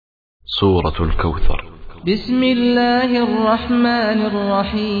Suratul Kautsar.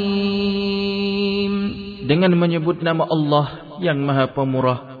 Bismillahirrahmanirrahim. Dengan menyebut nama Allah yang Maha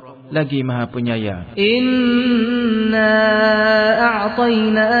Pemurah lagi Maha Penyayang. Inna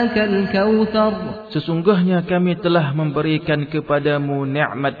a'tainakal kautsar. Sesungguhnya kami telah memberikan kepadamu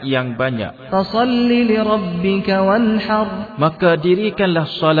nikmat yang banyak. Fasalli li rabbika wanhar. Maka dirikanlah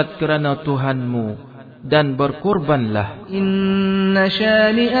salat kerana Tuhanmu dan berkorbanlah. Inna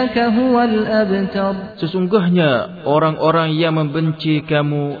syani'aka huwal abtar. Sesungguhnya orang-orang yang membenci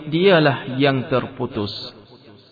kamu dialah yang terputus.